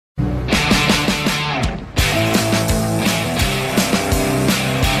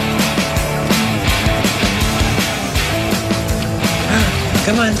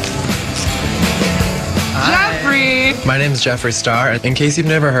My name's Jeffree Star. In case you've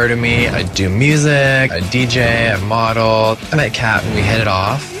never heard of me, I do music, I DJ, I model. I met Kat and we hit it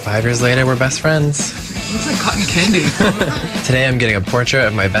off. 5 years later, we're best friends. Looks like cotton candy. Today I'm getting a portrait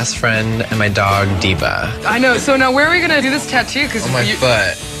of my best friend and my dog, Diva. I know. So now where are we going to do this tattoo? On my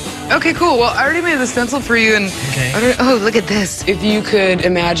foot. Okay, cool. Well, I already made the stencil for you, and oh, look at this. If you could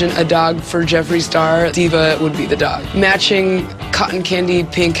imagine a dog for Jeffree Star, Diva would be the dog. Matching cotton candy,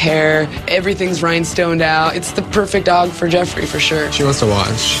 pink hair, everything's rhinestoned out. It's the perfect dog for Jeffree, for sure. She wants to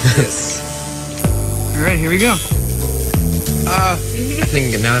watch. Yes. All right, here we go. I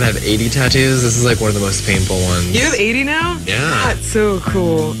think now that I have 80 tattoos, this is like one of the most painful ones. You have 80 now? Yeah. That's so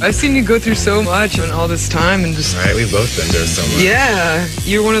cool. I've seen you go through so much in all this time and just... Right, we've both been through so much. Yeah.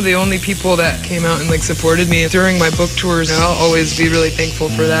 You're one of the only people that came out and like supported me during my book tours. And I'll always be really thankful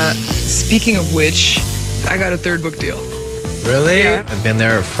for that. Speaking of which, I got a 3rd book deal. Really? Yeah. I've been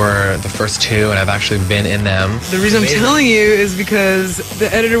there for the first 2 and I've actually been in them. The reason I'm telling you is because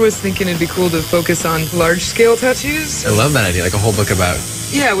the editor was thinking it'd be cool to focus on large-scale tattoos. I love that idea, like a whole book about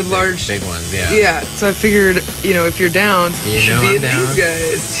with large... Big ones, yeah. Yeah, so I figured, you know, if you're down, you should be in these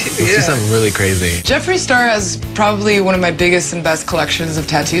guys. Let's do something really crazy. Jeffree Star has probably one of my biggest and best collections of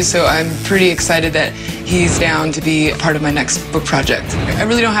tattoos, so I'm pretty excited that he's down to be part of my next book project. I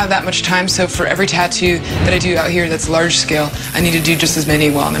really don't have that much time, so for every tattoo that I do out here that's large scale, I need to do just as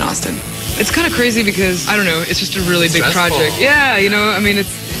many while I'm in Austin. It's kind of crazy because, I don't know, it's just a really big project. Yeah, you know, I mean,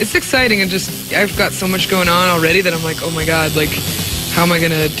 it's exciting and just, I've got so much going on already that I'm like, oh my God, like, how am I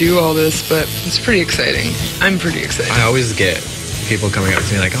gonna do all this? But it's pretty exciting. I'm pretty excited. I always get people coming up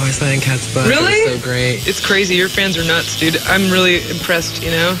to me like, oh, I saw you in Kat's book. Really? It was so great. It's crazy. Your fans are nuts, dude. I'm really impressed,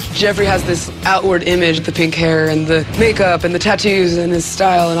 you know? Jeffree has this outward image, the pink hair and the makeup and the tattoos and his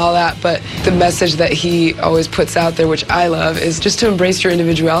style and all that, but the message that he always puts out there, which I love, is just to embrace your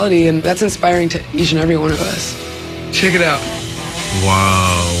individuality, and that's inspiring to each and every one of us. Check it out.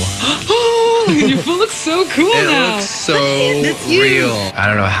 Wow. Your foot looks so cool now. It looks so real. I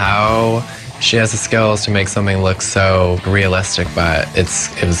don't know how she has the skills to make something look so realistic, but it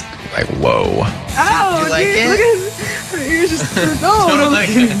was like, whoa. Oh, do you like it? Look at you're just no.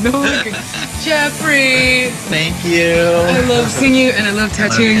 Jeffree. Thank you. I love seeing you and I love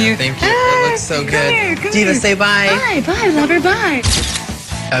tattooing you. Thank you. It looks so good. Diva, say bye. Bye, lover, bye.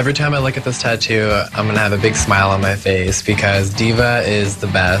 Every time I look at this tattoo, I'm gonna have a big smile on my face because Diva is the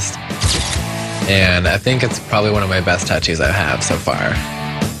best. And I think it's probably one of my best tattoos I have so far.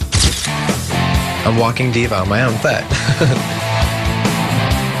 I'm walking Diva on my own foot.